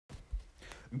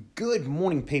Good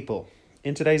morning, people.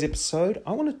 In today's episode,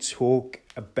 I want to talk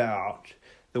about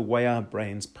the way our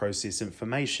brains process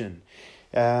information.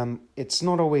 It's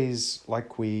not always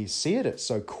like we see it. It's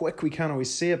so quick we can't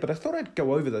always see it. But I thought I'd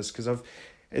go over this because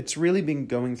it's really been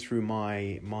going through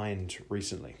my mind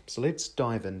recently. So let's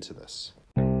dive into this.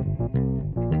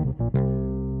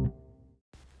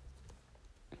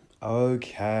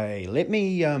 Okay, let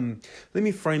me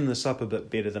frame this up a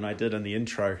bit better than I did in the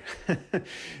intro.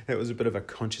 It was a bit of a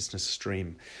consciousness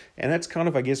stream, and that's kind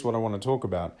of, I guess, what I want to talk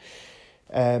about.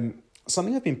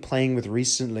 Something I've been playing with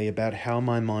recently about how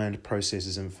my mind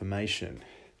processes information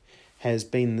has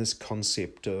been this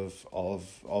concept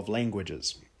of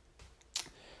languages.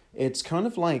 It's kind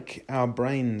of like our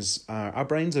brains are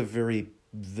very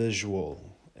visual,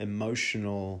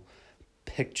 emotional,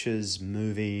 pictures,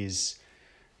 movies.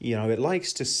 It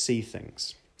likes to see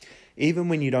things. Even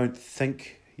when you don't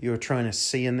think you're trying to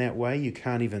see in that way, you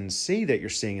can't even see that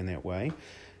you're seeing in that way.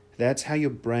 That's how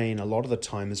your brain, a lot of the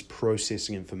time, is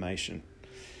processing information.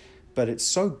 But it's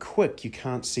so quick, you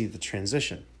can't see the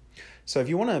transition. So if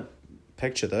you want to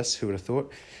picture this, who would have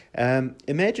thought?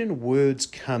 Imagine words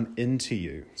come into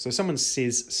you. So someone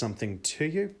says something to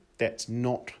you that's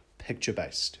not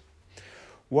picture-based.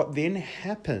 What then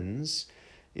happens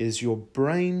is your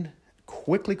brain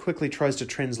quickly tries to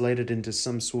translate it into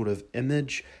some sort of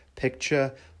image,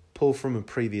 picture, pull from a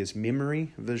previous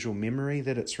memory, visual memory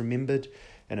that it's remembered,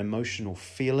 an emotional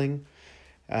feeling,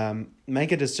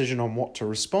 make a decision on what to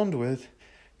respond with,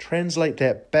 translate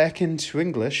that back into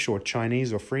English or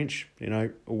Chinese or French,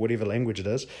 or whatever language it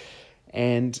is,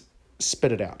 and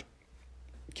spit it out.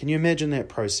 Can you imagine that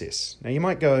process? Now you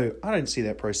might go, I don't see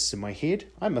that process in my head.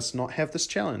 I must not have this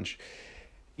challenge.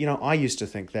 I used to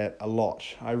think that a lot.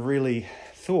 I really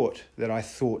thought that I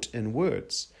thought in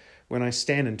words. When I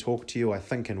stand and talk to you, I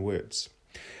think in words.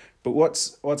 But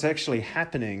what's actually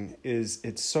happening is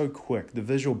it's so quick. The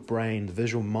visual brain, the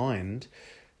visual mind,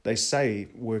 they say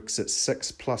works at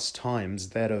 6+ times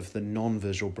that of the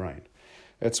non-visual brain.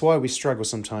 That's why we struggle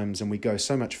sometimes and we go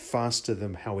so much faster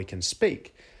than how we can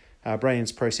speak. Our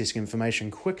brain's processing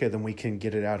information quicker than we can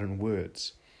get it out in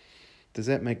words. Does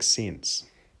that make sense?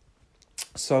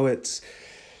 So it's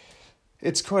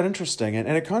quite interesting, and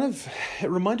it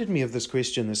reminded me of this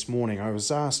question this morning. I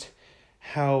was asked,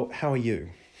 how are you?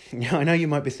 I know you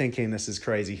might be thinking this is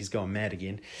crazy, he's gone mad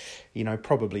again.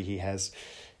 Probably he has.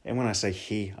 And when I say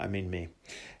he, I mean me.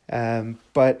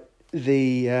 But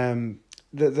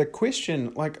the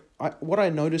question, what I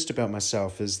noticed about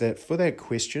myself is that for that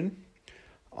question,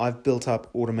 I've built up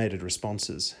automated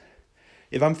responses.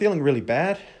 If I'm feeling really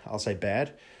bad, I'll say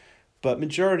bad. But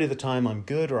majority of the time, I'm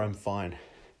good or I'm fine.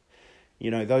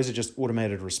 Those are just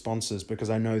automated responses because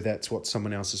I know that's what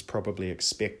someone else is probably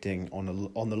expecting on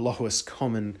the lowest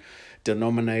common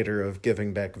denominator of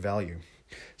giving back value.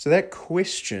 So that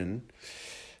question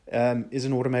is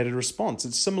an automated response.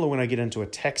 It's similar when I get into a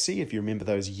taxi. If you remember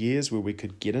those years where we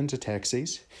could get into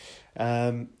taxis,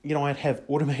 I'd have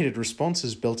automated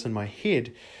responses built in my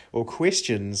head or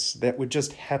questions that would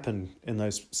just happen in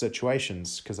those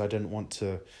situations because I didn't want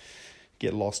to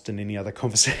get lost in any other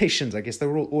conversations. I guess they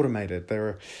were all automated. They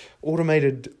were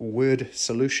automated word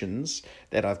solutions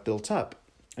that I've built up.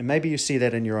 And maybe you see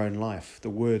that in your own life,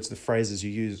 the words, the phrases you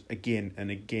use again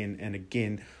and again and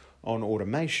again on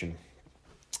automation.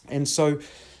 And so,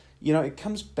 it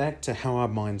comes back to how our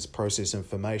minds process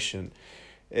information.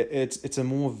 It's a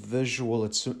more visual,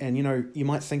 you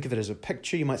might think of it as a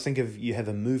picture. You might think of, you have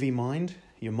a movie mind.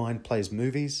 Your mind plays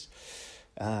movies.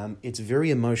 It's very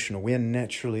emotional. We're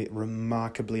naturally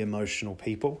remarkably emotional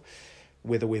people.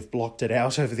 Whether we've blocked it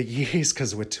out over the years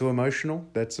because we're too emotional,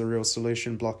 that's a real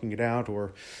solution, blocking it out,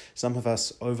 or some of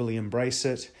us overly embrace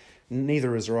it.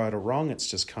 Neither is right or wrong. It's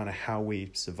just kind of how we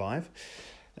survive.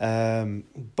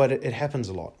 But it happens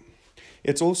a lot.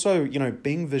 It's also,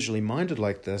 being visually minded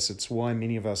like this, it's why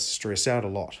many of us stress out a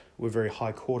lot. We're very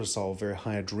high cortisol, very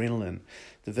high adrenaline.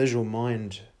 The visual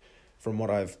mind, from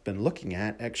what I've been looking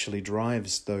at, actually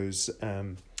drives those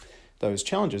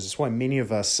challenges. It's why many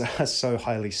of us are so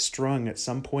highly strung at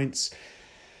some points,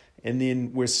 and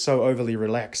then we're so overly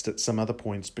relaxed at some other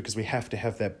points because we have to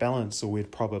have that balance or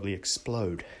we'd probably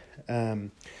explode.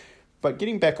 But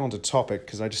getting back onto topic,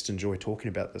 because I just enjoy talking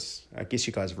about this. I guess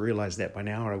you guys have realized that by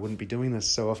now, or I wouldn't be doing this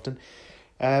so often.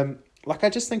 I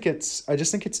just think it's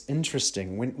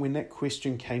interesting. When that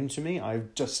question came to me, I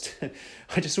just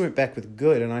went back with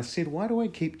good, and I said, why do I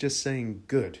keep just saying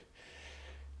good?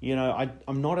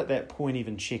 I'm not at that point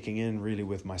even checking in really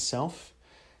with myself.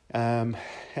 And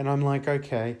I'm like,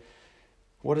 okay,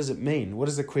 what does it mean? What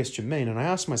does the question mean? And I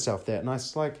asked myself that, and I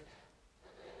was like,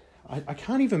 I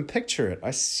can't even picture it.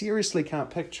 I seriously can't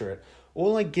picture it.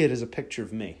 All I get is a picture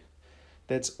of me.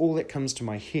 That's all that comes to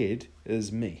my head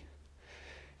is me.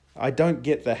 I don't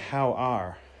get the how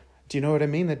are. Do you know what I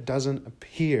mean? That doesn't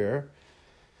appear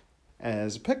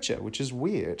as a picture, which is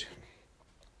weird.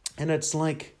 And it's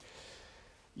like,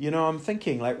 I'm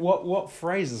thinking like what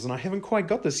phrases, and I haven't quite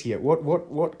got this yet.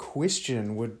 What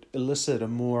question would elicit a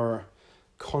more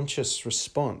conscious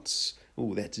response?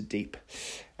 Oh, that's deep.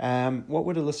 What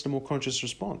would elicit a more conscious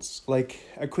response? Like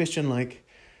a question like,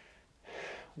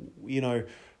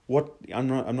 what I'm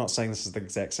not saying this is the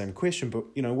exact same question, but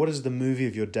what does the movie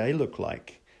of your day look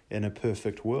like in a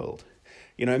perfect world?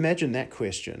 Imagine that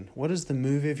question. What does the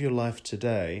movie of your life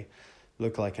today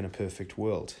look like in a perfect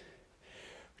world?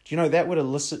 That would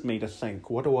elicit me to think,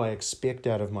 what do I expect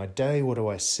out of my day? What do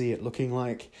I see it looking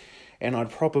like? And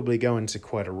I'd probably go into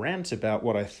quite a rant about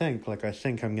what I think. Like I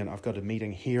think I've got a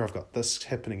meeting here, I've got this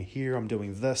happening here, I'm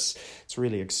doing this, it's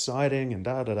really exciting, and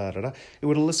da-da-da-da-da. It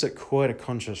would elicit quite a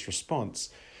conscious response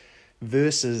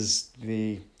versus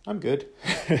I'm good.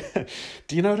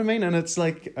 Do you know what I mean? And it's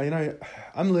like,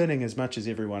 I'm learning as much as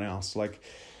everyone else. Like,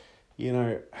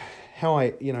 how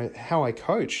I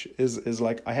coach is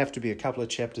like I have to be a couple of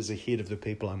chapters ahead of the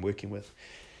people I'm working with.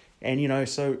 And,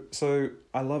 so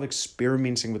I love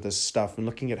experimenting with this stuff and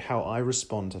looking at how I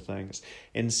respond to things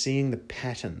and seeing the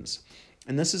patterns.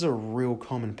 And this is a real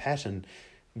common pattern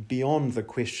beyond the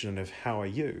question of how are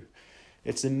you?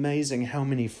 It's amazing how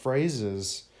many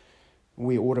phrases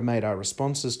we automate our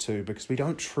responses to because we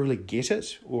don't truly get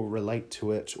it or relate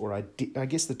to it, or I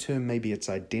guess the term maybe it's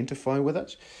identify with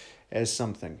it as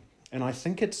something. And I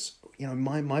think it's,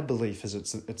 my belief is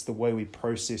it's the way we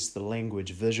process the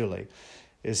language visually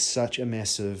is such a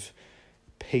massive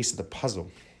piece of the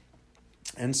puzzle.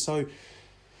 And so,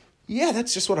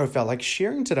 that's just what I felt like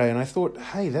sharing today. And I thought,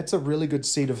 hey, that's a really good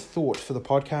seed of thought for the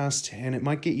podcast, and it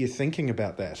might get you thinking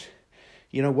about that.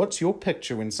 What's your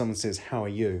picture when someone says, how are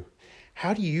you?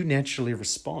 How do you naturally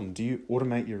respond? Do you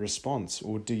automate your response,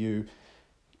 or do you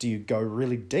go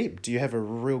really deep? Do you have a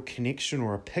real connection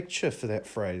or a picture for that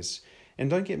phrase? And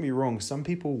don't get me wrong, some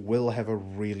people will have a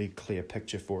really clear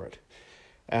picture for it.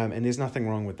 And there's nothing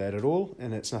wrong with that at all,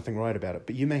 and it's nothing right about it.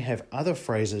 But you may have other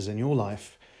phrases in your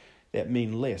life that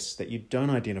mean less, that you don't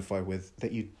identify with,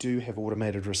 that you do have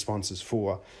automated responses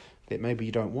for, that maybe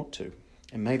you don't want to.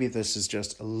 And maybe this is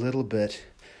just a little bit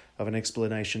of an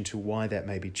explanation to why that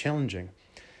may be challenging.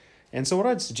 And so what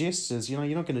I'd suggest is, you're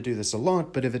not going to do this a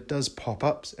lot, but if it does pop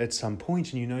up at some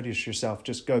point and you notice yourself,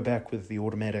 just go back with the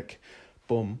automatic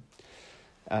boom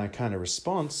kind of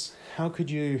response. How could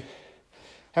you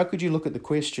look at the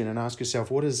question and ask yourself,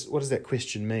 what does that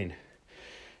question mean?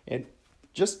 And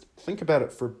just think about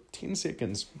it for 10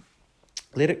 seconds.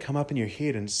 Let it come up in your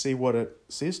head and see what it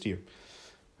says to you.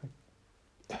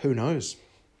 Who knows?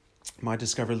 You might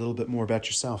discover a little bit more about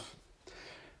yourself.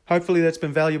 Hopefully that's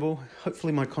been valuable.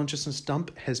 Hopefully my consciousness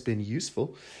dump has been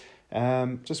useful.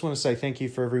 Just want to say thank you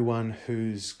for everyone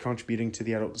who's contributing to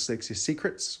the Adult Dyslexia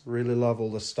Secrets. Really love all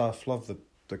the stuff. Love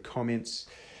the comments.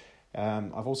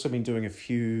 I've also been doing a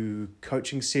few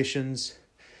coaching sessions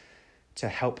to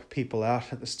help people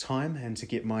out at this time and to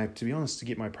get my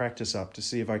practice up, to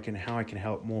see how I can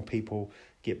help more people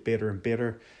get better and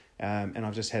better. And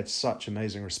I've just had such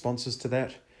amazing responses to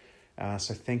that.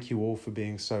 So thank you all for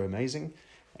being so amazing.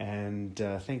 And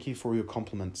thank you for your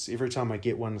compliments. Every time I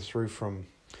get one through from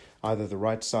either the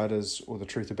Right Siders or the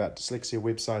Truth About Dyslexia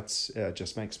websites, it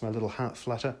just makes my little heart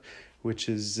flutter, which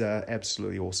is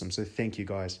absolutely awesome. So thank you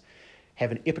guys.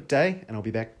 Have an epic day, and I'll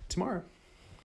be back tomorrow.